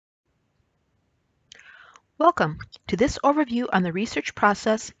Welcome to this overview on the research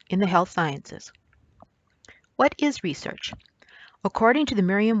process in the health sciences. What is research? According to the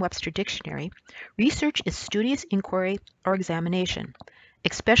Merriam-Webster Dictionary, research is studious inquiry or examination,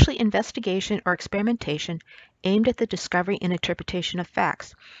 especially investigation or experimentation aimed at the discovery and interpretation of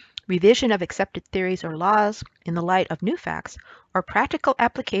facts, revision of accepted theories or laws in the light of new facts, or practical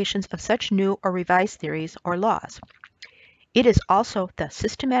applications of such new or revised theories or laws. It is also the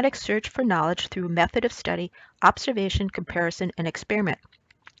systematic search for knowledge through method of study, observation, comparison, and experiment,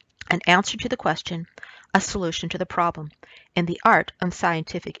 an answer to the question, a solution to the problem, and the art of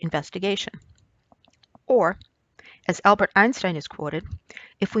scientific investigation. Or, as Albert Einstein is quoted,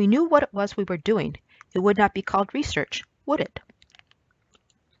 if we knew what it was we were doing, it would not be called research, would it?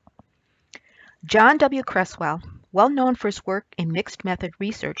 John W. Creswell, well known for his work in mixed method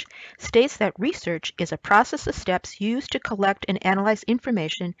research, states that research is a process of steps used to collect and analyze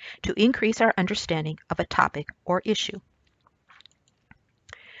information to increase our understanding of a topic or issue.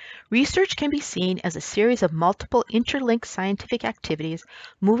 Research can be seen as a series of multiple interlinked scientific activities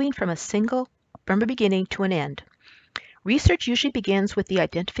moving from a beginning to an end. Research usually begins with the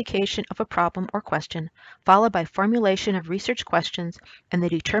identification of a problem or question, followed by formulation of research questions and the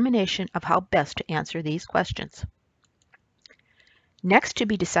determination of how best to answer these questions. Next to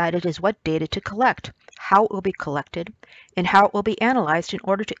be decided is what data to collect, how it will be collected, and how it will be analyzed in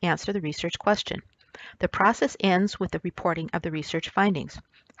order to answer the research question. The process ends with the reporting of the research findings.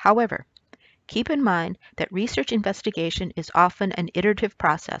 However, keep in mind that research investigation is often an iterative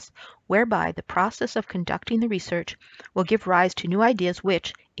process, whereby the process of conducting the research will give rise to new ideas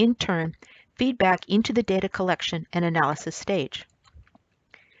which, in turn, feed back into the data collection and analysis stage.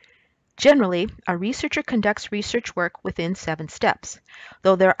 Generally, a researcher conducts research work within 7 steps,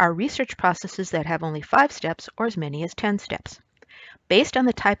 though there are research processes that have only 5 steps or as many as 10 steps. Based on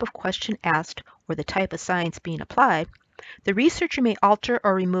the type of question asked or the type of science being applied, the researcher may alter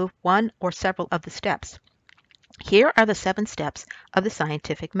or remove one or several of the steps. Here are the 7 steps of the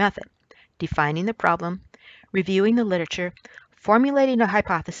scientific method: defining the problem, reviewing the literature, formulating a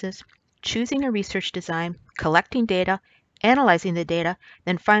hypothesis, choosing a research design, collecting data, analyzing the data,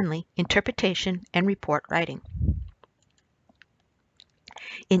 then finally, interpretation and report writing.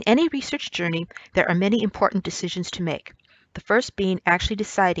 In any research journey, there are many important decisions to make, the first being actually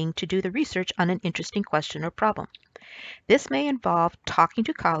deciding to do the research on an interesting question or problem. This may involve talking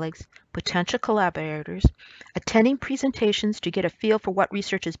to colleagues, potential collaborators, attending presentations to get a feel for what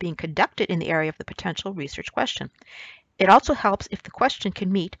research is being conducted in the area of the potential research question. It also helps if the question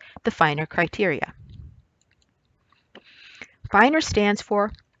can meet the FINER criteria. FINER stands for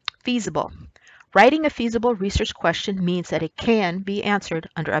feasible. Writing a feasible research question means that it can be answered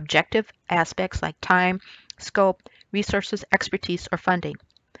under objective aspects like time, scope, resources, expertise, or funding.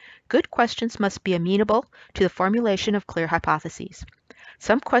 Good questions must be amenable to the formulation of clear hypotheses.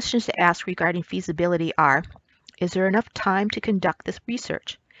 Some questions to ask regarding feasibility are: is there enough time to conduct this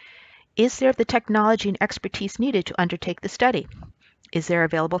research? Is there the technology and expertise needed to undertake the study? Is there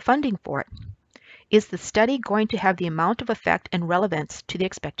available funding for it? Is the study going to have the amount of effect and relevance to the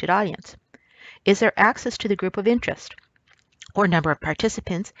expected audience? Is there access to the group of interest or number of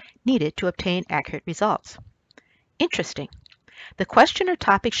participants needed to obtain accurate results? Interesting. The question or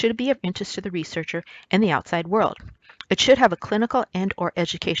topic should be of interest to the researcher and the outside world. It should have a clinical and/or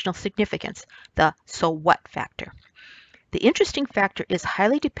educational significance, the so what factor. The interesting factor is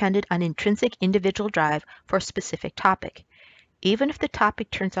highly dependent on intrinsic individual drive for a specific topic. Even if the topic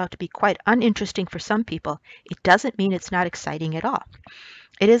turns out to be quite uninteresting for some people, it doesn't mean it's not exciting at all.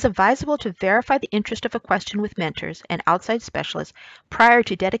 It is advisable to verify the interest of a question with mentors and outside specialists prior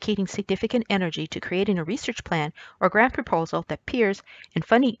to dedicating significant energy to creating a research plan or grant proposal that peers and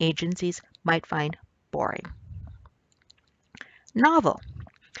funding agencies might find boring. Novel.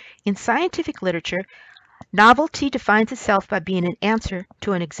 In scientific literature, novelty defines itself by being an answer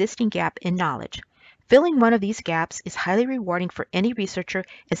to an existing gap in knowledge. Filling one of these gaps is highly rewarding for any researcher,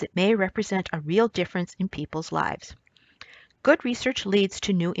 as it may represent a real difference in people's lives. Good research leads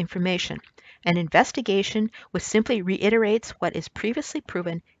to new information. An investigation which simply reiterates what is previously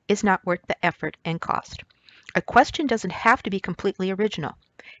proven is not worth the effort and cost. A question doesn't have to be completely original.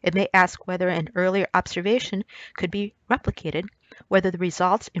 It may ask whether an earlier observation could be replicated, whether the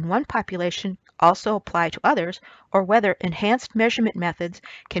results in one population also apply to others, or whether enhanced measurement methods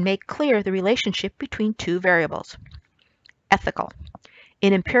can make clear the relationship between two variables. Ethical.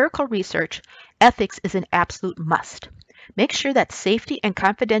 In empirical research, ethics is an absolute must. Make sure that safety and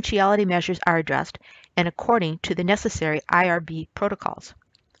confidentiality measures are addressed and according to the necessary IRB protocols.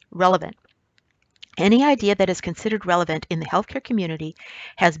 Relevant. Any idea that is considered relevant in the healthcare community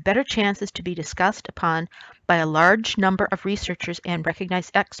has better chances to be discussed upon by a large number of researchers and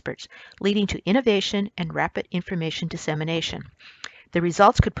recognized experts, leading to innovation and rapid information dissemination. The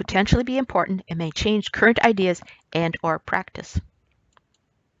results could potentially be important and may change current ideas and/or practice.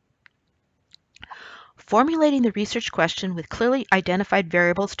 Formulating the research question with clearly identified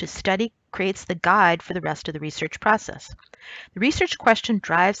variables to study creates the guide for the rest of the research process. The research question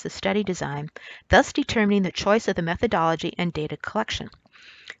drives the study design, thus determining the choice of the methodology and data collection.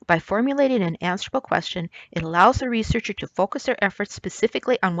 By formulating an answerable question, it allows the researcher to focus their efforts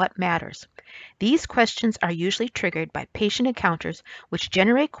specifically on what matters. These questions are usually triggered by patient encounters, which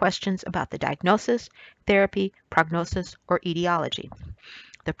generate questions about the diagnosis, therapy, prognosis, or etiology.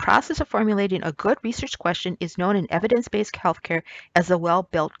 The process of formulating a good research question is known in evidence-based healthcare as the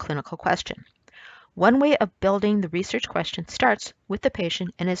well-built clinical question. One way of building the research question starts with the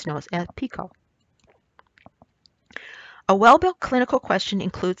patient and is known as PICO. A well-built clinical question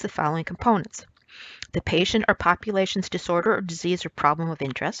includes the following components: the patient or population's disorder or disease or problem of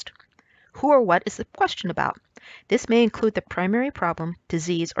interest. Who or what is the question about? This may include the primary problem,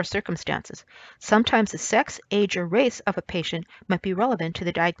 disease, or circumstances. Sometimes the sex, age, or race of a patient might be relevant to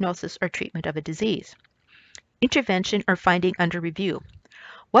the diagnosis or treatment of a disease. Intervention or finding under review.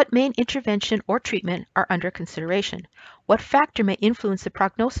 What main intervention or treatment are under consideration? What factor may influence the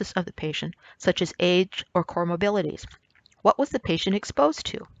prognosis of the patient, such as age or comorbidities? What was the patient exposed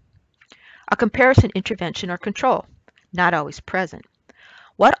to? A comparison intervention or control, not always present.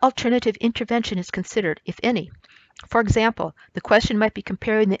 What alternative intervention is considered, if any? For example, the question might be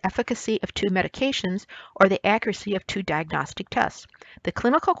comparing the efficacy of two medications or the accuracy of two diagnostic tests. The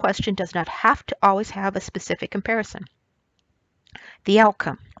clinical question does not have to always have a specific comparison. The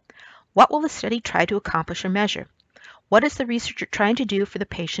outcome. What will the study try to accomplish or measure? What is the researcher trying to do for the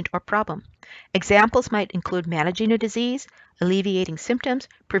patient or problem? Examples might include managing a disease, alleviating symptoms,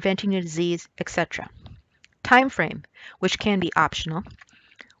 preventing a disease, etc. Time frame, which can be optional.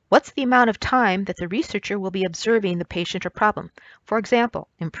 What's the amount of time that the researcher will be observing the patient or problem? For example,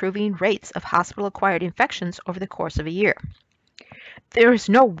 improving rates of hospital-acquired infections over the course of a year. There is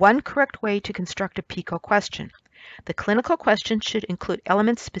no one correct way to construct a PICO question. The clinical question should include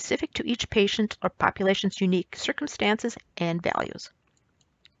elements specific to each patient or population's unique circumstances and values.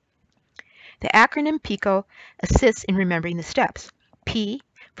 The acronym PICO assists in remembering the steps. P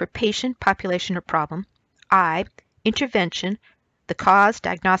for patient, population, or problem. I, intervention, the cause,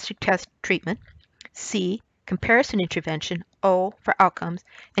 diagnostic test, treatment. C, comparison intervention. O for outcomes,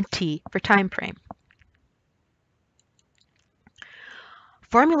 and T for time frame.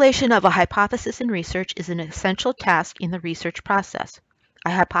 Formulation of a hypothesis in research is an essential task in the research process. A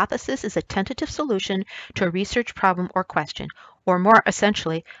hypothesis is a tentative solution to a research problem or question, or more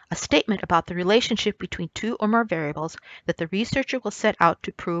essentially, a statement about the relationship between two or more variables that the researcher will set out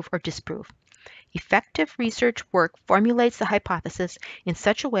to prove or disprove. Effective research work formulates the hypothesis in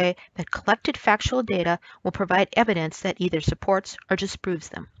such a way that collected factual data will provide evidence that either supports or disproves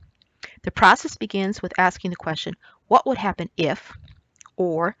them. The process begins with asking the question, what would happen if,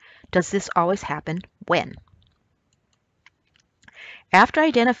 or does this always happen when? After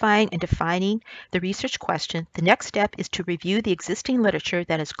identifying and defining the research question, the next step is to review the existing literature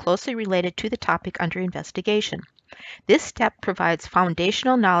that is closely related to the topic under investigation. This step provides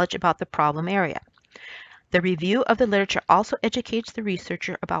foundational knowledge about the problem area. The review of the literature also educates the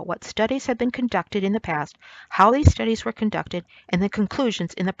researcher about what studies have been conducted in the past, how these studies were conducted, and the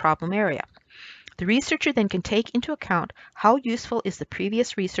conclusions in the problem area. The researcher then can take into account how useful is the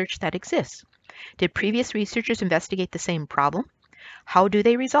previous research that exists. Did previous researchers investigate the same problem? How do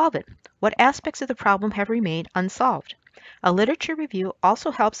they resolve it? What aspects of the problem have remained unsolved? A literature review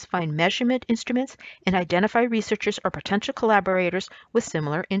also helps find measurement instruments and identify researchers or potential collaborators with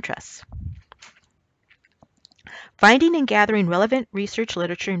similar interests. Finding and gathering relevant research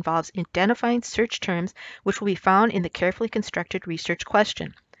literature involves identifying search terms which will be found in the carefully constructed research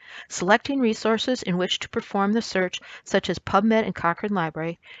question. Selecting resources in which to perform the search, such as PubMed and Cochrane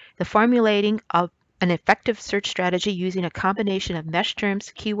Library, the formulating of an effective search strategy using a combination of mesh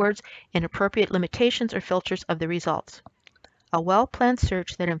terms, keywords, and appropriate limitations or filters of the results. A well-planned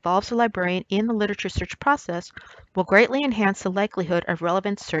search that involves a librarian in the literature search process will greatly enhance the likelihood of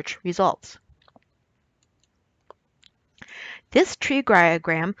relevant search results. This tree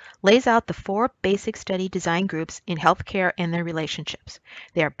diagram lays out the four basic study design groups in healthcare and their relationships.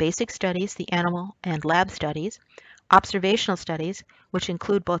 They are basic studies, the animal and lab studies, observational studies, which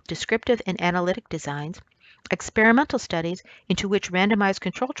include both descriptive and analytic designs, experimental studies, into which randomized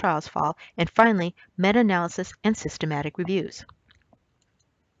control trials fall, and finally, meta-analysis and systematic reviews.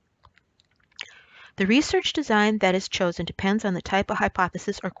 The research design that is chosen depends on the type of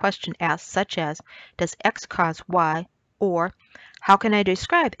hypothesis or question asked, such as, does X cause Y? Or, how can I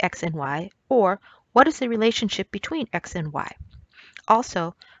describe X and Y? Or, what is the relationship between X and Y?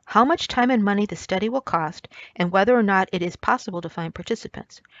 Also, how much time and money the study will cost, and whether or not it is possible to find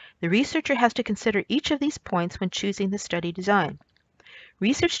participants. The researcher has to consider each of these points when choosing the study design.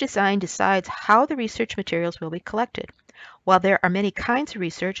 Research design decides how the research materials will be collected. While there are many kinds of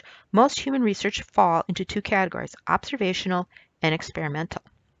research, most human research fall into two categories, observational and experimental.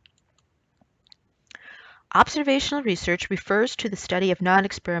 Observational research refers to the study of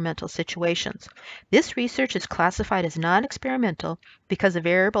non-experimental situations. This research is classified as non-experimental because the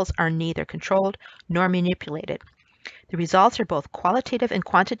variables are neither controlled nor manipulated. The results are both qualitative and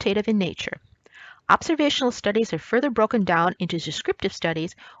quantitative in nature. Observational studies are further broken down into descriptive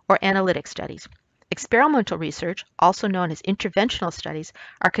studies or analytic studies. Experimental research, also known as interventional studies,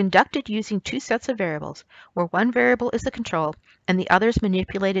 are conducted using two sets of variables, where one variable is the control and the other is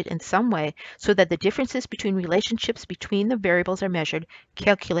manipulated in some way so that the differences between relationships between the variables are measured,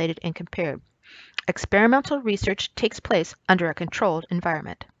 calculated, and compared. Experimental research takes place under a controlled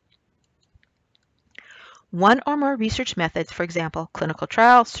environment. One or more research methods, for example, clinical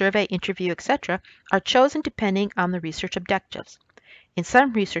trial, survey, interview, etc., are chosen depending on the research objectives. In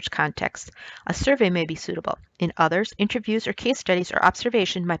some research contexts, a survey may be suitable. In others, interviews or case studies or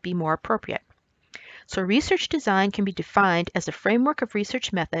observation might be more appropriate. So research design can be defined as a framework of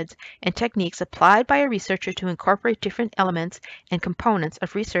research methods and techniques applied by a researcher to incorporate different elements and components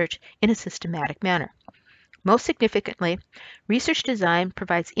of research in a systematic manner. Most significantly, research design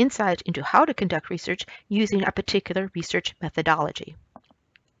provides insight into how to conduct research using a particular research methodology.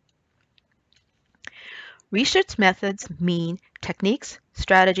 Research methods mean techniques,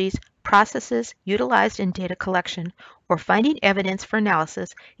 strategies, processes utilized in data collection or finding evidence for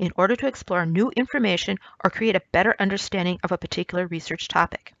analysis in order to explore new information or create a better understanding of a particular research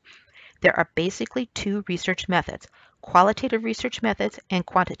topic. There are basically two research methods, qualitative research methods and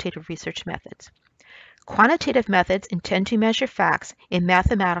quantitative research methods. Quantitative methods intend to measure facts in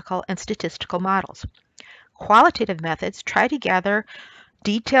mathematical and statistical models. Qualitative methods try to gather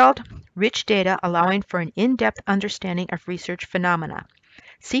detailed, rich data allowing for an in-depth understanding of research phenomena,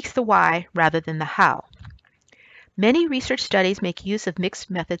 seeks the why rather than the how. Many research studies make use of mixed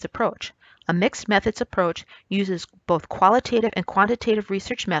methods approach. A mixed methods approach uses both qualitative and quantitative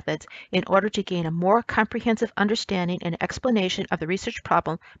research methods in order to gain a more comprehensive understanding and explanation of the research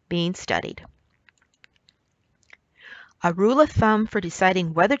problem being studied. A rule of thumb for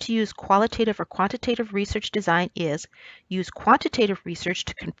deciding whether to use qualitative or quantitative research design is use quantitative research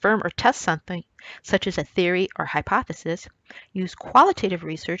to confirm or test something, such as a theory or hypothesis. Use qualitative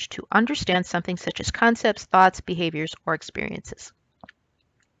research to understand something such as concepts, thoughts, behaviors, or experiences.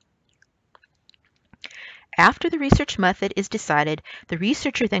 After the research method is decided, the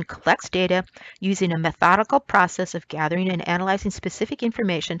researcher then collects data using a methodical process of gathering and analyzing specific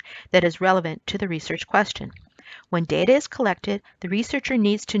information that is relevant to the research question. When data is collected, the researcher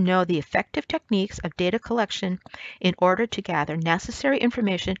needs to know the effective techniques of data collection in order to gather necessary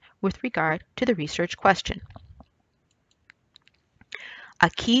information with regard to the research question. A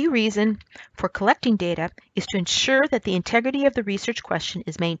key reason for collecting data is to ensure that the integrity of the research question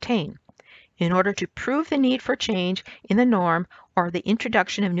is maintained. In order to prove the need for change in the norm or the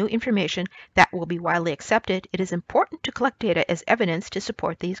introduction of new information that will be widely accepted, it is important to collect data as evidence to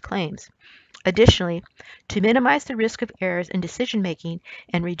support these claims. Additionally, to minimize the risk of errors in decision-making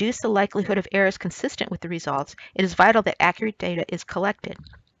and reduce the likelihood of errors consistent with the results, it is vital that accurate data is collected.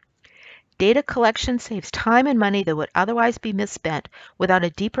 Data collection saves time and money that would otherwise be misspent without a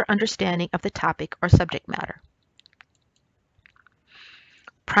deeper understanding of the topic or subject matter.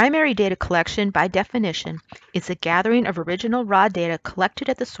 Primary data collection, by definition, is the gathering of original raw data collected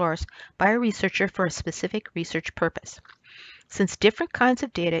at the source by a researcher for a specific research purpose. Since different kinds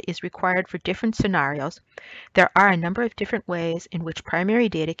of data is required for different scenarios, there are a number of different ways in which primary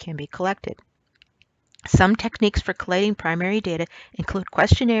data can be collected. Some techniques for collating primary data include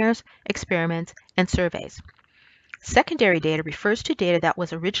questionnaires, experiments, and surveys. Secondary data refers to data that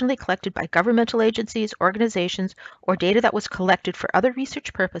was originally collected by governmental agencies, organizations, or data that was collected for other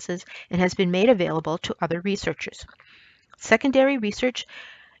research purposes and has been made available to other researchers. Secondary research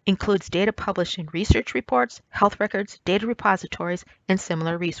includes data published in research reports, health records, data repositories, and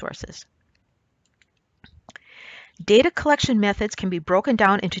similar resources. Data collection methods can be broken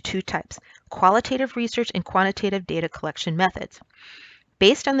down into two types, qualitative research and quantitative data collection methods.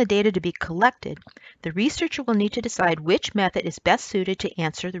 Based on the data to be collected, the researcher will need to decide which method is best suited to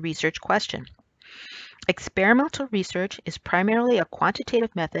answer the research question. Experimental research is primarily a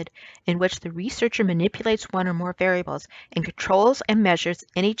quantitative method in which the researcher manipulates one or more variables and controls and measures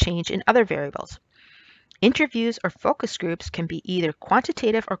any change in other variables. Interviews or focus groups can be either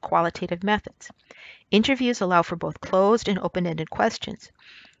quantitative or qualitative methods. Interviews allow for both closed and open-ended questions.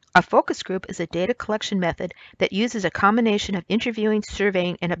 A focus group is a data collection method that uses a combination of interviewing,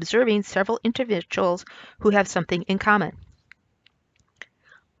 surveying, and observing several individuals who have something in common.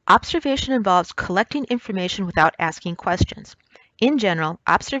 Observation involves collecting information without asking questions. In general,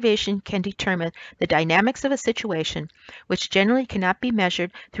 observation can determine the dynamics of a situation, which generally cannot be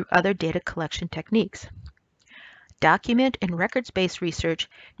measured through other data collection techniques. Document and records-based research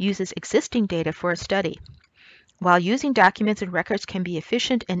uses existing data for a study. While using documents and records can be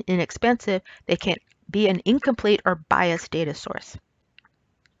efficient and inexpensive, they can be an incomplete or biased data source.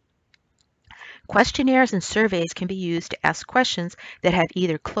 Questionnaires and surveys can be used to ask questions that have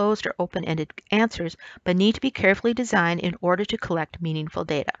either closed or open-ended answers, but need to be carefully designed in order to collect meaningful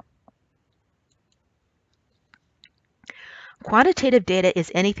data. Quantitative data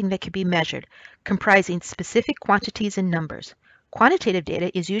is anything that can be measured, comprising specific quantities and numbers. Quantitative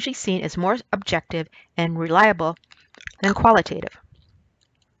data is usually seen as more objective and reliable than qualitative.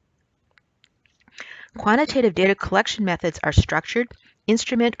 Quantitative data collection methods are structured,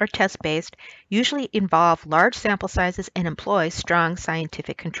 instrument, or test-based, usually involve large sample sizes, and employ strong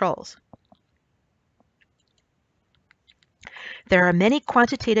scientific controls. There are many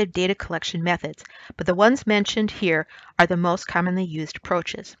quantitative data collection methods, but the ones mentioned here are the most commonly used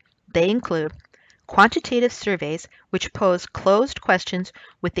approaches. They include quantitative surveys, which pose closed questions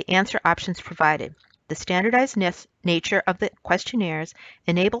with the answer options provided. The standardized nature of the questionnaires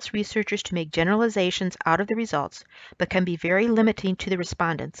enables researchers to make generalizations out of the results, but can be very limiting to the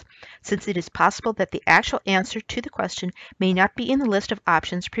respondents, since it is possible that the actual answer to the question may not be in the list of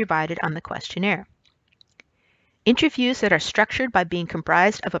options provided on the questionnaire. Interviews that are structured by being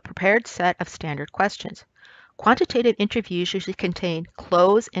comprised of a prepared set of standard questions. Quantitative interviews usually contain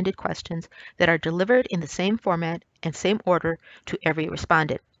close-ended questions that are delivered in the same format and same order to every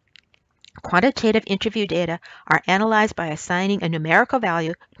respondent. Quantitative interview data are analyzed by assigning a numerical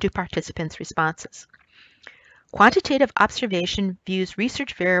value to participants' responses. Quantitative observation views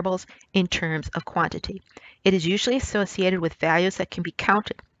research variables in terms of quantity. It is usually associated with values that can be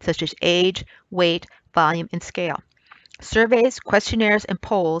counted, such as age, weight, volume, and scale. Surveys, questionnaires, and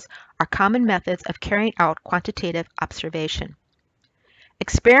polls are common methods of carrying out quantitative observation.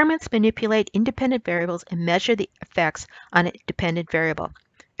 Experiments manipulate independent variables and measure the effects on a dependent variable.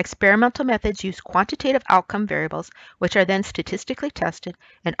 Experimental methods use quantitative outcome variables, which are then statistically tested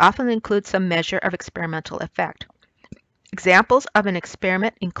and often include some measure of experimental effect. Examples of an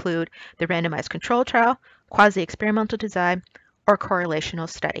experiment include the randomized control trial, quasi-experimental design, or correlational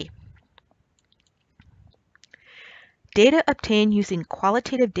study. Data obtained using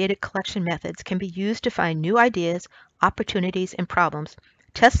qualitative data collection methods can be used to find new ideas, opportunities, and problems,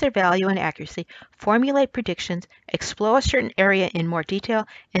 test their value and accuracy, formulate predictions, explore a certain area in more detail,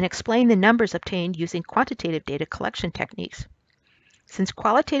 and explain the numbers obtained using quantitative data collection techniques. Since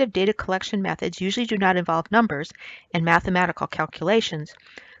qualitative data collection methods usually do not involve numbers and mathematical calculations,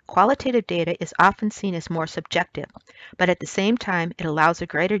 qualitative data is often seen as more subjective, but at the same time, it allows a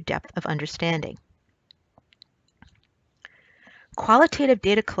greater depth of understanding. Qualitative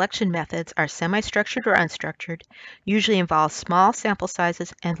data collection methods are semi-structured or unstructured, usually involve small sample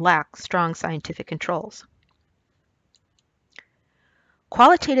sizes, and lack strong scientific controls.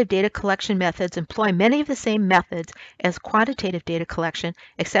 Qualitative data collection methods employ many of the same methods as quantitative data collection,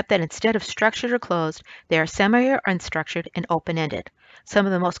 except that instead of structured or closed, they are semi or unstructured and open-ended. Some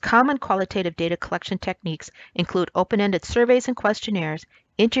of the most common qualitative data collection techniques include open-ended surveys and questionnaires,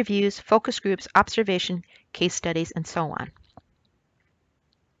 interviews, focus groups, observation, case studies, and so on.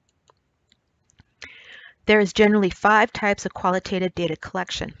 There is generally 5 types of qualitative data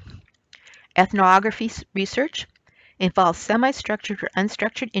collection. Ethnography research involves semi-structured or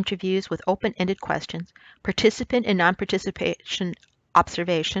unstructured interviews with open-ended questions, participant and non-participation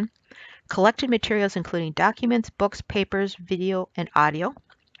observation, collected materials including documents, books, papers, video, and audio.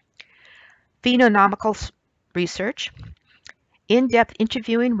 Phenomenological research, in-depth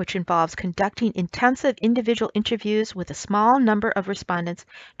interviewing, which involves conducting intensive individual interviews with a small number of respondents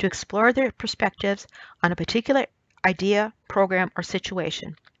to explore their perspectives on a particular idea, program, or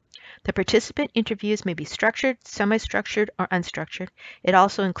situation. The participant interviews may be structured, semi-structured, or unstructured. It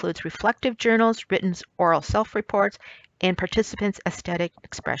also includes reflective journals, written oral self-reports, and participants' aesthetic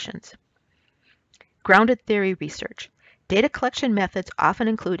expressions. Grounded theory research. Data collection methods often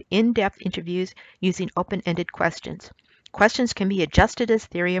include in-depth interviews using open-ended questions. Questions can be adjusted as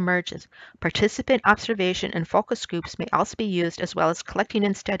theory emerges. Participant observation and focus groups may also be used, as well as collecting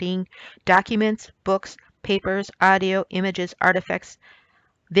and studying documents, books, papers, audio, images, artifacts,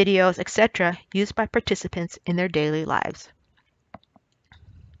 videos, etc., used by participants in their daily lives.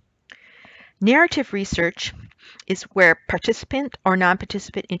 Narrative research is where participant or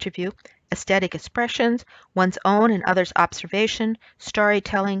non-participant interview, aesthetic expressions, one's own and others' observation,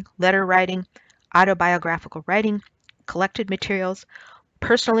 storytelling, letter writing, autobiographical writing, collected materials,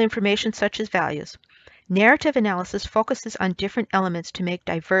 personal information such as values. Narrative analysis focuses on different elements to make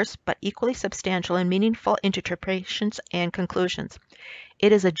diverse but equally substantial and meaningful interpretations and conclusions.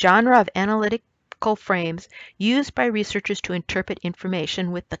 It is a genre of analytical frames used by researchers to interpret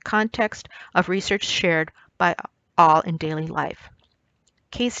information with the context of research shared by all in daily life.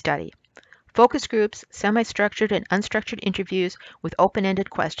 Case study. Focus groups, semi-structured and unstructured interviews with open-ended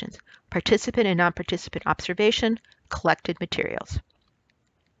questions, participant and non-participant observation, collected materials.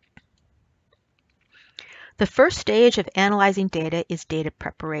 The first stage of analyzing data is data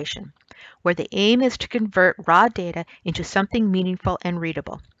preparation, where the aim is to convert raw data into something meaningful and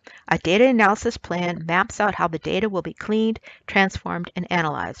readable. A data analysis plan maps out how the data will be cleaned, transformed, and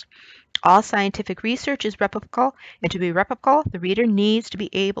analyzed. All scientific research is replicable, and to be replicable, the reader needs to be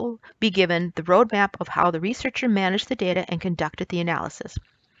given the roadmap of how the researcher managed the data and conducted the analysis.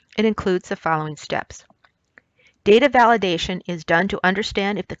 It includes the following steps. Data validation is done to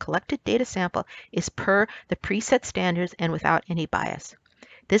understand if the collected data sample is per the preset standards and without any bias.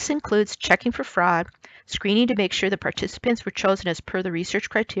 This includes checking for fraud, screening to make sure the participants were chosen as per the research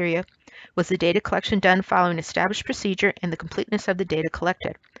criteria, was the data collection done following established procedure, and the completeness of the data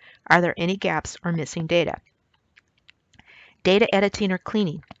collected. Are there any gaps or missing data? Data editing or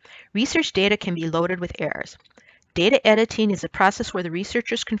cleaning. Research data can be loaded with errors. Data editing is a process where the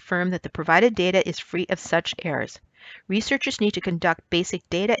researchers confirm that the provided data is free of such errors. Researchers need to conduct basic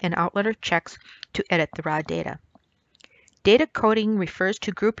data and outlier checks to edit the raw data. Data coding refers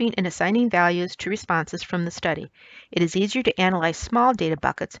to grouping and assigning values to responses from the study. It is easier to analyze small data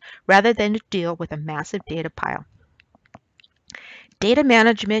buckets rather than to deal with a massive data pile. Data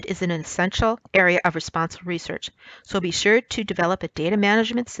management is an essential area of responsible research, so be sure to develop a data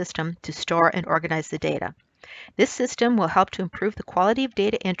management system to store and organize the data. This system will help to improve the quality of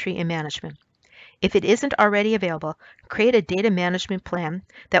data entry and management. If it isn't already available, create a data management plan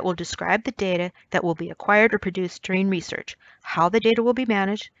that will describe the data that will be acquired or produced during research, how the data will be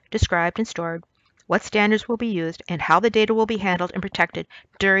managed, described, and stored, what standards will be used, and how the data will be handled and protected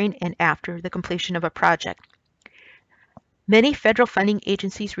during and after the completion of a project. Many federal funding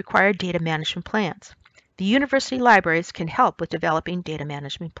agencies require data management plans. The university libraries can help with developing data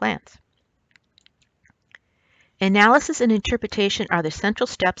management plans. Analysis and interpretation are the central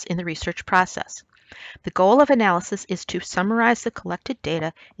steps in the research process. The goal of analysis is to summarize the collected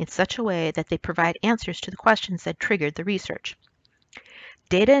data in such a way that they provide answers to the questions that triggered the research.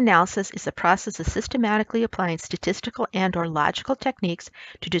 Data analysis is the process of systematically applying statistical and/or logical techniques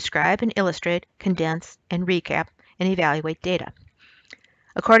to describe and illustrate, condense, and recap and evaluate data.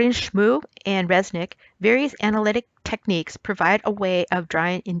 According to Shmoo and Resnick, various analytic techniques provide a way of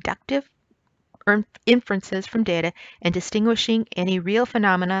drawing inductive inferences from data and distinguishing any real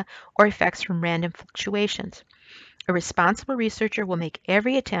phenomena or effects from random fluctuations. A responsible researcher will make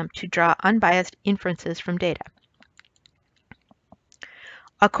every attempt to draw unbiased inferences from data.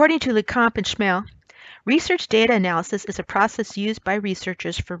 According to Lecomte and Schmel, research data analysis is a process used by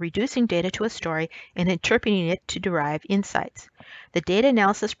researchers for reducing data to a story and interpreting it to derive insights. The data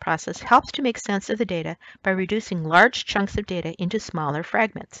analysis process helps to make sense of the data by reducing large chunks of data into smaller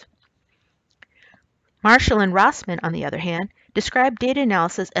fragments. Marshall and Rossman, on the other hand, describe data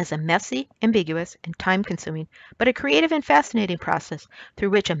analysis as a messy, ambiguous, and time-consuming, but a creative and fascinating process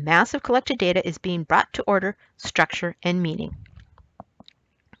through which a mass of collected data is being brought to order, structure, and meaning.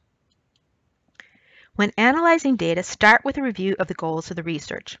 When analyzing data, start with a review of the goals of the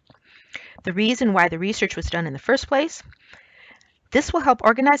research, the reason why the research was done in the first place. This will help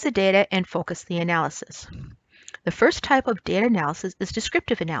organize the data and focus the analysis. The first type of data analysis is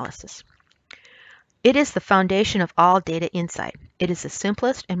descriptive analysis. It is the foundation of all data insight. It is the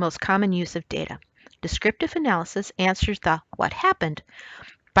simplest and most common use of data. Descriptive analysis answers the what happened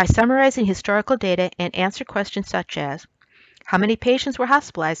by summarizing historical data and answer questions such as, how many patients were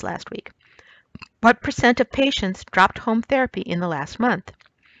hospitalized last week? What percent of patients dropped home therapy in the last month?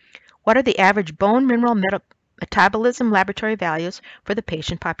 What are the average bone mineral metabolism laboratory values for the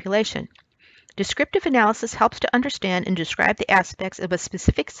patient population? Descriptive analysis helps to understand and describe the aspects of a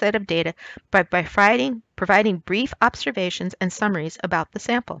specific set of data by providing brief observations and summaries about the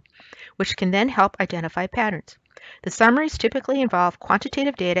sample, which can then help identify patterns. The summaries typically involve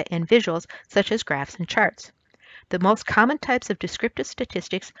quantitative data and visuals such as graphs and charts. The most common types of descriptive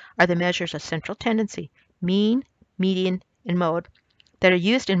statistics are the measures of central tendency, mean, median, and mode that are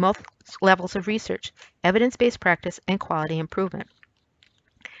used in most levels of research, evidence-based practice, and quality improvement.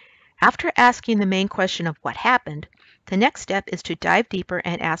 After asking the main question of what happened, the next step is to dive deeper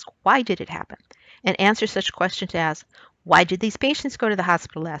and ask why did it happen, and answer such questions as why did these patients go to the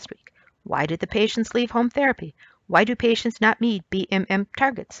hospital last week? Why did the patients leave home therapy? Why do patients not meet BMM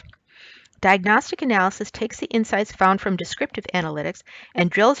targets? Diagnostic analysis takes the insights found from descriptive analytics and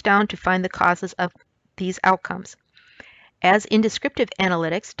drills down to find the causes of these outcomes. As in descriptive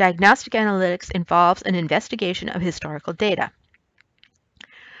analytics, diagnostic analytics involves an investigation of historical data.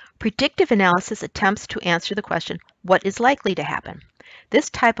 Predictive analysis attempts to answer the question, what is likely to happen? This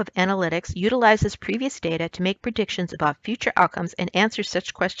type of analytics utilizes previous data to make predictions about future outcomes and answers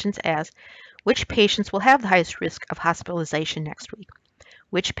such questions as, which patients will have the highest risk of hospitalization next week?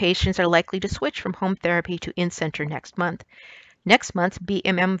 Which patients are likely to switch from home therapy to in-center next month? Next month's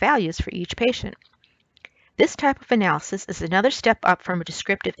BMM values for each patient. This type of analysis is another step up from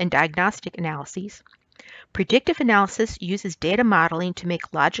descriptive and diagnostic analyses. Predictive analysis uses data modeling to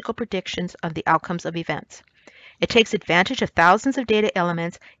make logical predictions of the outcomes of events. It takes advantage of thousands of data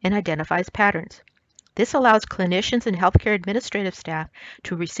elements and identifies patterns. This allows clinicians and healthcare administrative staff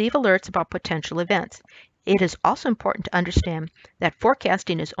to receive alerts about potential events. It is also important to understand that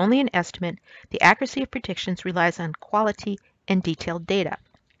forecasting is only an estimate. The accuracy of predictions relies on quality and detailed data.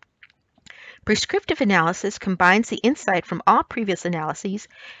 Prescriptive analysis combines the insight from all previous analyses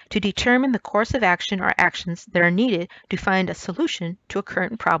to determine the course of action or actions that are needed to find a solution to a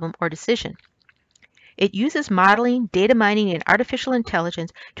current problem or decision. It uses modeling, data mining, and artificial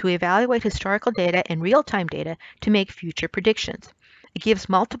intelligence to evaluate historical data and real-time data to make future predictions. It gives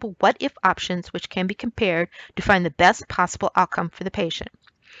multiple what-if options which can be compared to find the best possible outcome for the patient.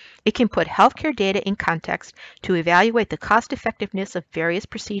 It can put healthcare data in context to evaluate the cost-effectiveness of various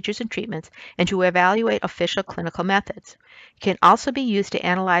procedures and treatments and to evaluate official clinical methods. It can also be used to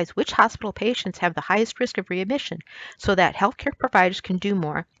analyze which hospital patients have the highest risk of readmission so that healthcare providers can do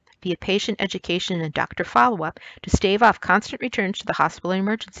more via patient education and doctor follow-up to stave off constant returns to the hospital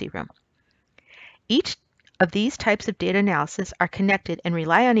emergency room. Each of these types of data analysis are connected and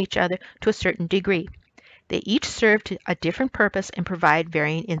rely on each other to a certain degree. They each serve a different purpose and provide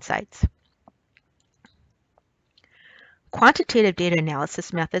varying insights. Quantitative data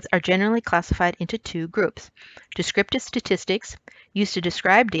analysis methods are generally classified into two groups: descriptive statistics, used to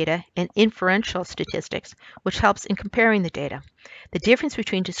describe data, and inferential statistics, which helps in comparing the data. The difference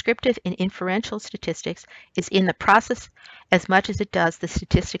between descriptive and inferential statistics is in the process as much as it does the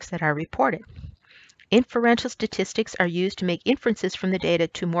statistics that are reported. Inferential statistics are used to make inferences from the data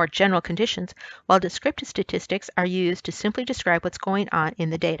to more general conditions, while descriptive statistics are used to simply describe what's going on in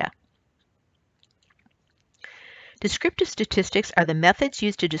the data. Descriptive statistics are the methods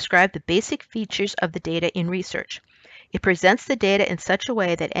used to describe the basic features of the data in research. It presents the data in such a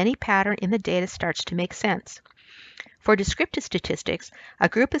way that any pattern in the data starts to make sense. For descriptive statistics, a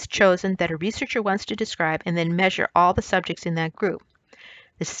group is chosen that a researcher wants to describe and then measure all the subjects in that group.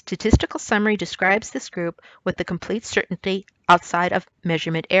 The statistical summary describes this group with the complete certainty outside of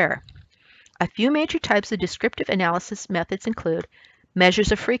measurement error. A few major types of descriptive analysis methods include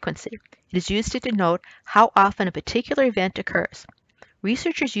measures of frequency. It is used to denote how often a particular event occurs.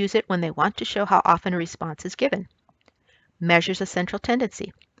 Researchers use it when they want to show how often a response is given. Measures of central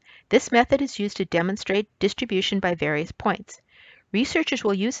tendency. This method is used to demonstrate distribution by various points. Researchers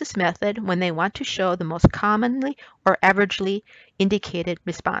will use this method when they want to show the most commonly or averagely indicated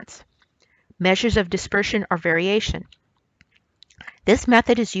response. Measures of dispersion or variation. This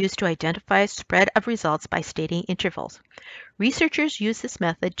method is used to identify spread of results by stating intervals. Researchers use this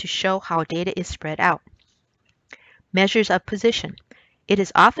method to show how data is spread out. Measures of position. It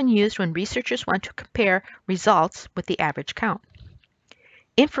is often used when researchers want to compare results with the average count.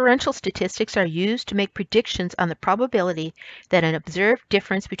 Inferential statistics are used to make predictions on the probability that an observed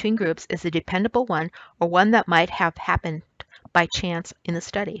difference between groups is a dependable one or one that might have happened by chance in the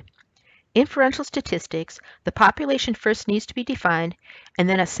study. Inferential statistics, the population first needs to be defined, and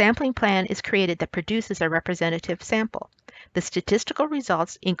then a sampling plan is created that produces a representative sample. The statistical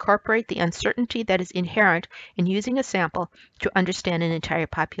results incorporate the uncertainty that is inherent in using a sample to understand an entire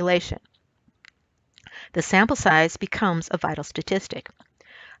population. The sample size becomes a vital statistic.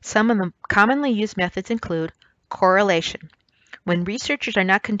 Some of the commonly used methods include correlation. When researchers are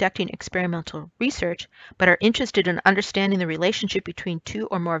not conducting experimental research, but are interested in understanding the relationship between two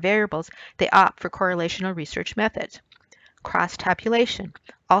or more variables, they opt for correlational research methods. Cross-tabulation,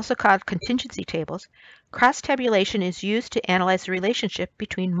 also called contingency tables. Cross-tabulation is used to analyze the relationship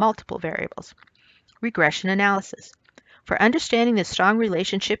between multiple variables. Regression analysis. For understanding the strong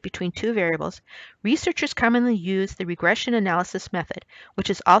relationship between two variables, researchers commonly use the regression analysis method, which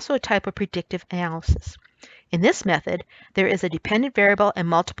is also a type of predictive analysis. In this method, there is a dependent variable and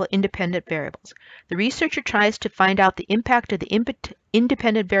multiple independent variables. The researcher tries to find out the impact of the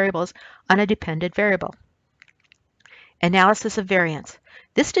independent variables on a dependent variable. Analysis of variance.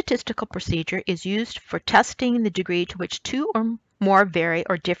 This statistical procedure is used for testing the degree to which two or more vary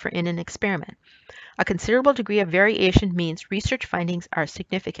or differ in an experiment. A considerable degree of variation means research findings are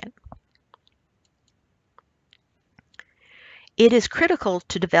significant. It is critical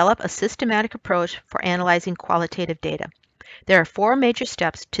to develop a systematic approach for analyzing qualitative data. There are four major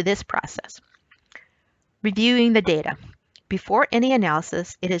steps to this process. Reviewing the data. Before any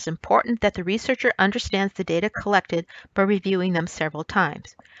analysis, it is important that the researcher understands the data collected by reviewing them several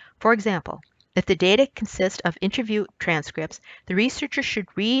times. For example, if the data consists of interview transcripts, the researcher should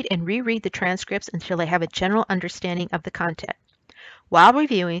read and reread the transcripts until they have a general understanding of the content. While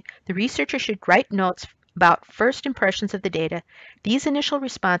reviewing, the researcher should write notes about first impressions of the data. These initial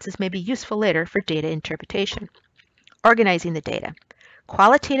responses may be useful later for data interpretation. Organizing the data.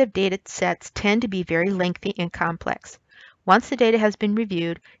 Qualitative data sets tend to be very lengthy and complex. Once the data has been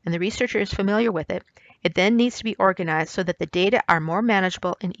reviewed and the researcher is familiar with it, it then needs to be organized so that the data are more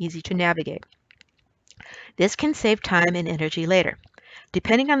manageable and easy to navigate. This can save time and energy later.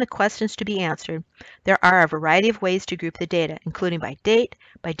 Depending on the questions to be answered, there are a variety of ways to group the data, including by date,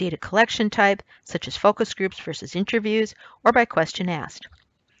 by data collection type, such as focus groups versus interviews, or by question asked.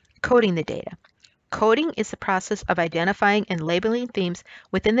 Coding the data. Coding is the process of identifying and labeling themes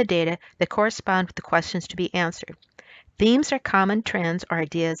within the data that correspond with the questions to be answered. Themes are common trends or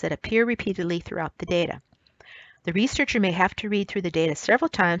ideas that appear repeatedly throughout the data. The researcher may have to read through the data several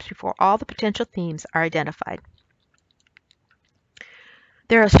times before all the potential themes are identified.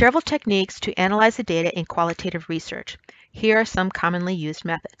 There are several techniques to analyze the data in qualitative research. Here are some commonly used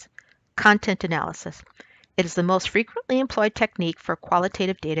methods. Content analysis. It is the most frequently employed technique for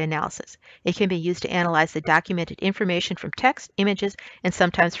qualitative data analysis. It can be used to analyze the documented information from text, images, and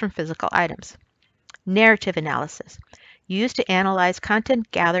sometimes from physical items. Narrative analysis. Used to analyze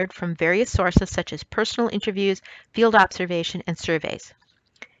content gathered from various sources such as personal interviews, field observation, and surveys.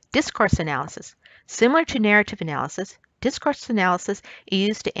 Discourse analysis. Similar to narrative analysis, discourse analysis is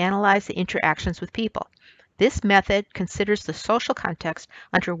used to analyze the interactions with people. This method considers the social context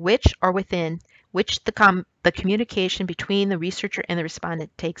under which or within which the communication between the researcher and the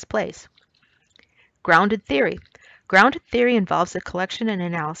respondent takes place. Grounded theory. Grounded theory involves the collection and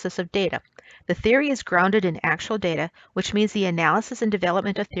analysis of data. The theory is grounded in actual data, which means the analysis and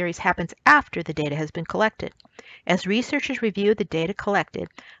development of theories happens after the data has been collected. As researchers review the data collected,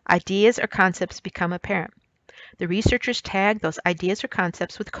 ideas or concepts become apparent. The researchers tag those ideas or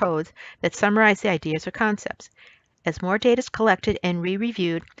concepts with codes that summarize the ideas or concepts. As more data is collected and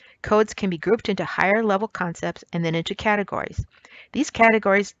re-reviewed, codes can be grouped into higher level concepts and then into categories. These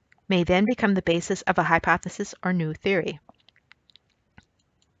categories may then become the basis of a hypothesis or new theory.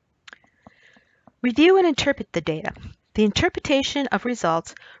 Review and interpret the data. The interpretation of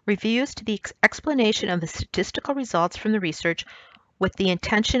results reviews to the explanation of the statistical results from the research with the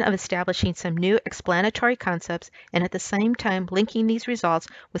intention of establishing some new explanatory concepts and at the same time linking these results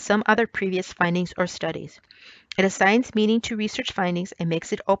with some other previous findings or studies. It assigns meaning to research findings and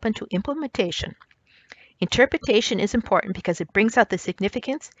makes it open to implementation. Interpretation is important because it brings out the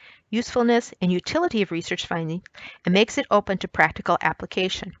significance, usefulness, and utility of research findings and makes it open to practical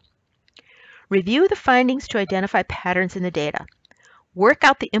application. Review the findings to identify patterns in the data. Work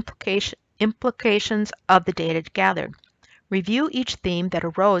out the implications of the data gathered. Review each theme that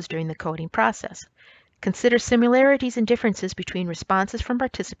arose during the coding process. Consider similarities and differences between responses from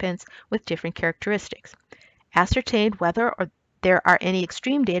participants with different characteristics. Ascertain whether there are any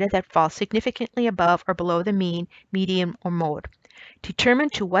extreme data that fall significantly above or below the mean, median, or mode. Determine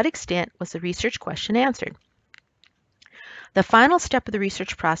to what extent was the research question answered. The final step of the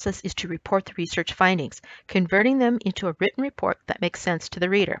research process is to report the research findings, converting them into a written report that makes sense to the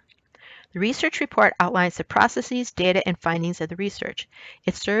reader. The research report outlines the processes, data, and findings of the research.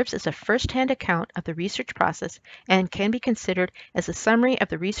 It serves as a first-hand account of the research process and can be considered as a summary of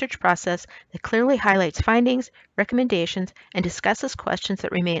the research process that clearly highlights findings, recommendations, and discusses questions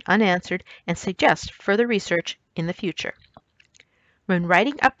that remain unanswered and suggests further research in the future. When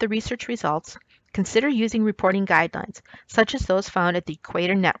writing up the research results, consider using reporting guidelines, such as those found at the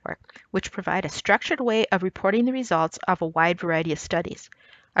Equator Network, which provide a structured way of reporting the results of a wide variety of studies.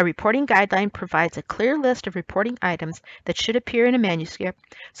 A reporting guideline provides a clear list of reporting items that should appear in a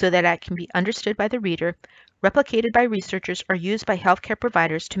manuscript so that it can be understood by the reader, replicated by researchers, or used by healthcare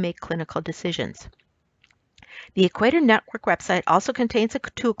providers to make clinical decisions. The Equator Network website also contains a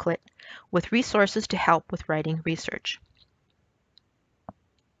toolkit with resources to help with writing research.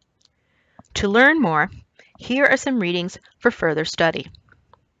 To learn more, here are some readings for further study.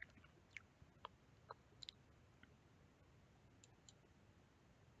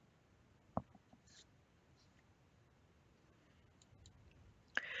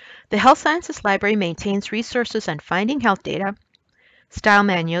 The Health Sciences Library maintains resources on finding health data, style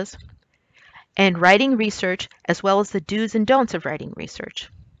manuals, and writing research, as well as the do's and don'ts of writing research.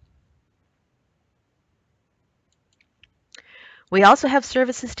 We also have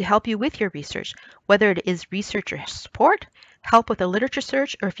services to help you with your research, whether it is researcher support, help with a literature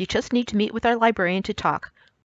search, or if you just need to meet with our librarian to talk.